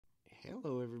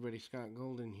Hello, everybody. Scott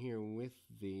Golden here with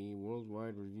the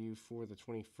worldwide review for the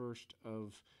 21st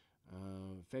of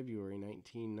February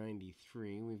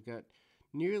 1993. We've got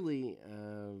nearly,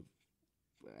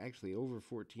 actually over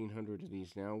 1,400 of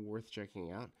these now, worth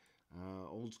checking out.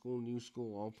 Old school, new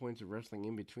school, all points of wrestling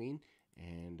in between,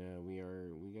 and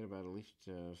we got about at least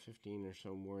 15 or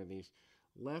so more of these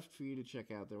left for you to check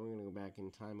out. Then we're going to go back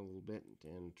in time a little bit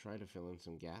and try to fill in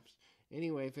some gaps.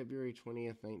 Anyway, February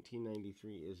 20th,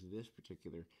 1993 is this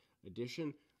particular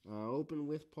edition. Open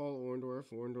with Paul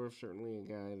Orndorff. Orndorff, certainly a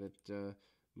guy that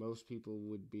most people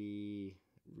would be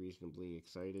reasonably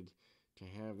excited to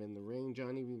have in the ring.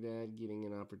 Johnny B. Bad getting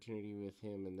an opportunity with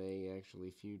him, and they actually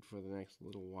feud for the next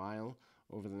little while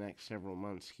over the next several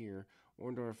months here.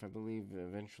 Orndorff, I believe,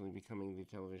 eventually becoming the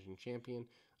television champion.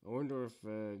 Orndorff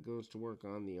goes to work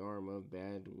on the arm of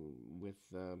Bad with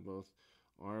both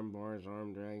arm bars,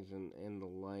 arm drags, and the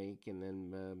like, and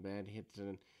then Bad hits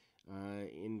an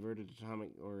inverted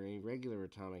atomic or a regular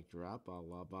atomic drop, a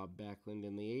la Bob Backlund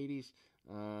in the 80s.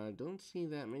 Don't see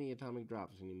that many atomic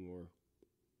drops anymore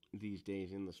these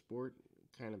days in the sport.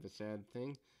 Kind of a sad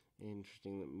thing.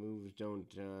 Interesting that moves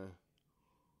don't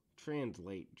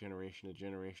translate generation to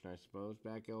generation, I suppose.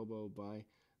 Back elbow by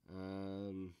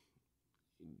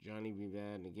Johnny B.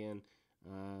 Bad, and again,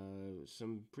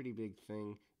 some pretty big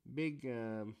thing. Big,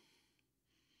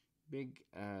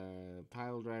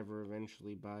 pile driver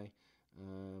eventually by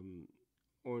um,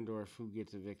 Orndorff, who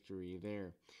gets a victory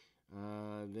there.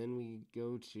 Then we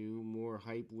go to more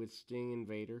hype with Sting and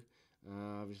Vader.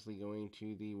 Obviously, going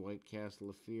to the White Castle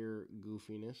of Fear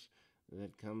goofiness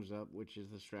that comes up, which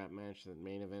is the strap match that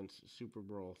main events Super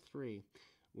Brawl 3.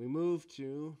 We move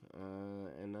to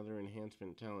another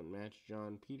enhancement talent match.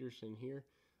 John Peterson here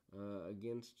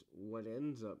against what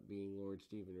ends up being Lord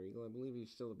Steven Regal. I believe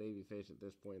he's still a babyface at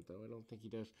this point, though. I don't think he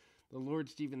does the Lord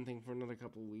Steven thing for another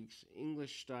couple of weeks.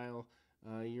 English style,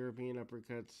 European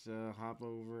uppercuts, hop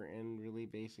over, and really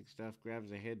basic stuff.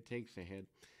 Grabs a head, takes a head.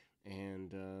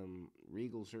 And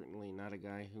Regal certainly not a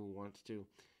guy who wants to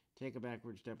take a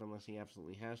backward step unless he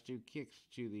absolutely has to. Kicks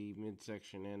to the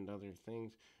midsection and other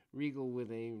things. Regal with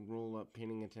a roll-up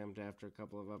pinning attempt after a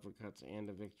couple of uppercuts and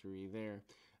a victory there.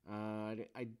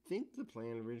 I think the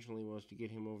plan originally was to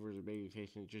get him over as a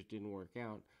babyface, and it just didn't work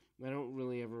out. I don't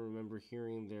really ever remember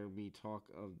hearing there be talk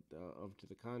of to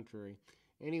the contrary.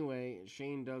 Anyway,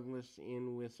 Shane Douglas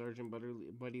in with Sergeant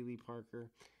Buddy Lee Parker.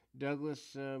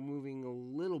 Douglas moving a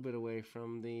little bit away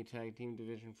from the tag team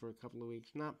division for a couple of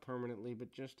weeks, not permanently,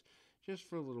 but just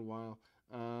for a little while.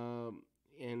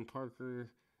 And Parker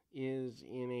is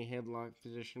in a headlock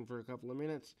position for a couple of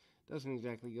minutes. Doesn't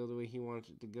exactly go the way he wants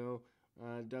it to go.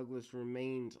 Douglas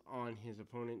remains on his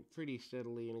opponent pretty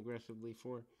steadily and aggressively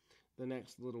for the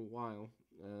next little while.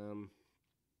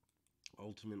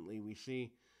 Ultimately, we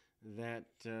see that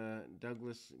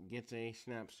Douglas gets a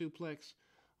snap suplex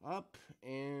up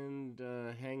and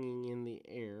hanging in the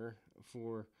air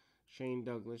for Shane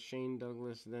Douglas. Shane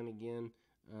Douglas then again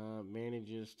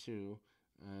manages to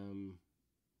um,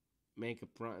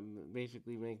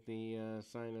 basically make the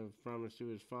sign of promise to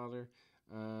his father.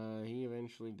 He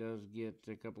eventually does get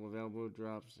a couple of elbow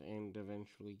drops and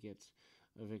eventually gets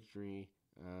a victory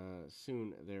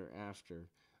soon thereafter.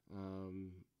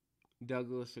 Um,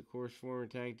 Douglas, of course, former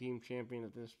tag team champion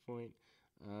at this point,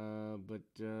 but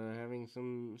having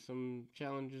some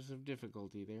challenges of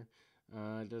difficulty there.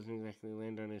 Doesn't exactly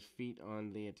land on his feet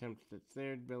on the attempt that's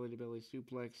there. Belly to belly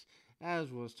suplex,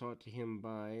 as was taught to him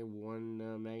by one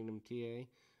Magnum TA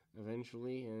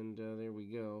eventually, and there we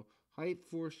go. Hype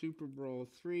for Super Brawl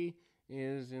 3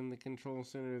 is in the control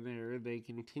center there. They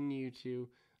continue to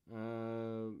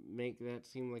make that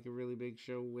seem like a really big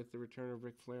show with the return of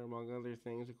Ric Flair, among other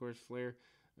things. Of course, Flair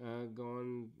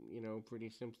gone, pretty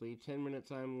simply. 10-minute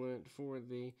time limit for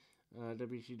the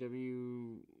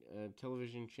WCW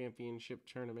Television Championship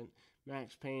Tournament.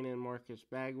 Max Payne and Marcus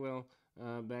Bagwell.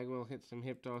 Bagwell hits some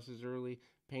hip tosses early.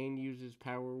 Payne uses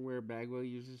power where Bagwell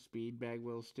uses speed.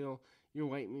 Bagwell still your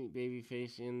white meat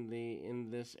babyface in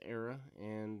this era,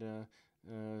 and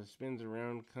spins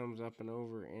around, comes up and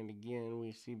over, and again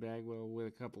we see Bagwell with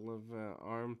a couple of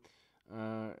arm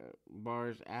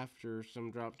bars after some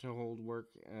drop to hold work.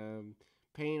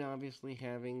 Payne obviously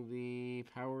having the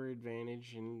power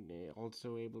advantage and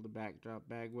also able to backdrop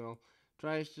Bagwell.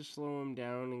 Tries to slow him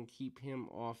down and keep him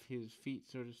off his feet,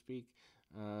 so to speak.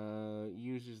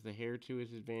 Uses the hair to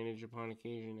his advantage upon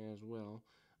occasion as well.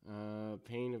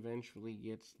 Payne eventually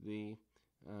gets the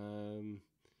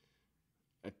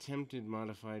attempted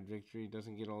modified victory.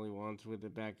 Doesn't get all he wants with the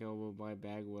back elbow by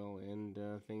Bagwell, and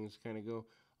things kind of go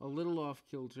a little off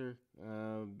kilter.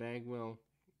 Bagwell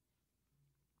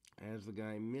has the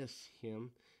guy miss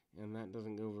him, and that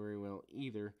doesn't go very well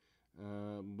either.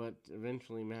 But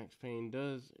eventually, Max Payne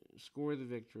does score the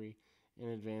victory and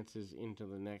advances into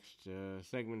the next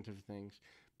segment of things.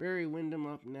 Barry Windham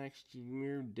up next,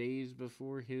 mere days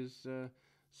before his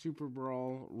Super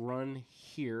Brawl run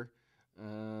here.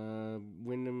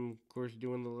 Windham, of course,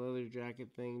 doing the leather jacket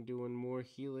thing, doing more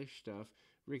heelish stuff.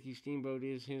 Ricky Steamboat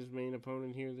is his main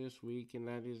opponent here this week, and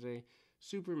that is a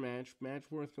super match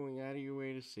worth going out of your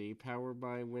way to see. Power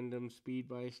by Windham, speed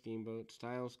by Steamboat,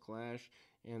 styles clash,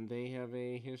 and they have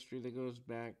a history that goes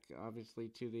back, obviously,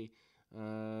 to the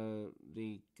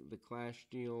Clash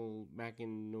deal back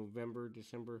in November,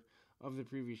 December of the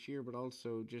previous year, but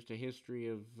also just a history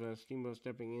of Steamboat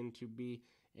stepping in to be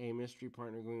a mystery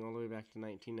partner going all the way back to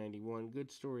 1991.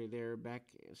 Good story there. Back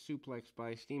suplex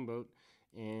by Steamboat,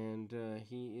 and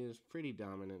he is pretty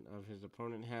dominant of his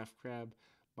opponent. Half crab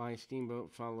by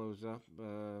Steamboat follows up.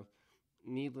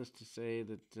 Needless to say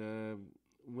that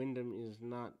Windham is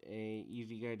not a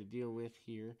easy guy to deal with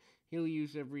here. He'll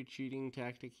use every cheating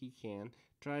tactic he can.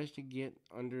 Tries to get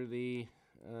under the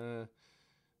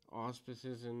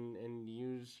auspices and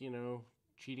use,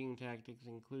 cheating tactics,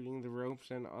 including the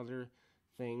ropes and other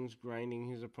things, grinding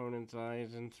his opponent's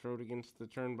eyes and throat against the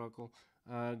turnbuckle.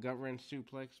 Gut wrench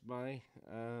suplex by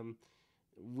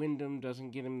Windham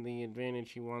doesn't get him the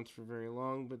advantage he wants for very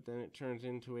long, but then it turns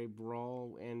into a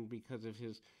brawl, and because of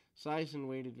his size and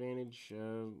weight advantage,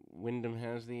 Windham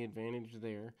has the advantage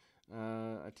there.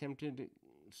 Attempted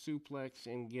suplex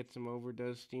and gets him over,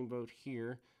 does Steamboat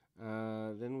here.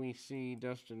 Then we see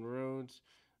Dustin Rhodes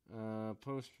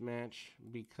post-match,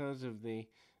 because of the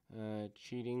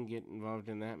cheating, get involved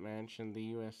in that match and the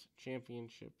U.S.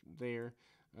 Championship there.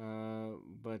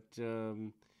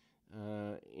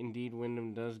 Indeed,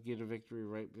 Windham does get a victory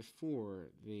right before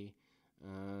the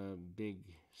big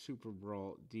Super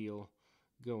Brawl deal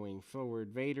going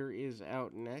forward. Vader is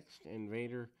out next, and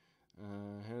Vader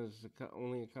has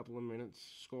only a couple of minutes.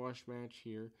 Squash match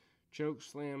here. Choke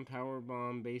slam, power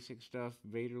bomb, basic stuff.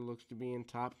 Vader looks to be in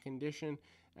top condition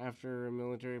after a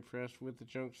military press with the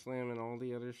choke slam and all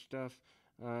the other stuff.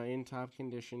 In top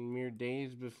condition, mere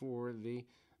days before the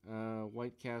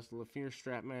White Castle of Fear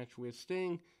strap match with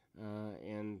Sting,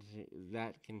 and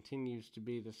that continues to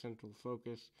be the central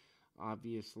focus,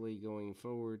 obviously, going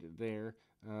forward there.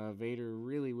 Vader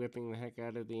really whipping the heck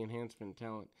out of the enhancement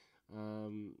talent.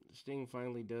 Sting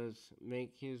finally does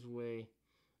make his way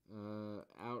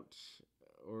out,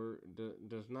 or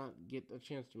does not get a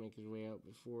chance to make his way out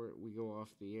before we go off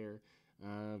the air.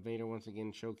 Vader once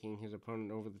again choking his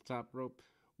opponent over the top rope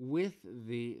with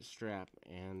the strap,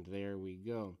 and there we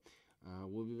go.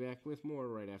 We'll be back with more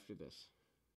right after this.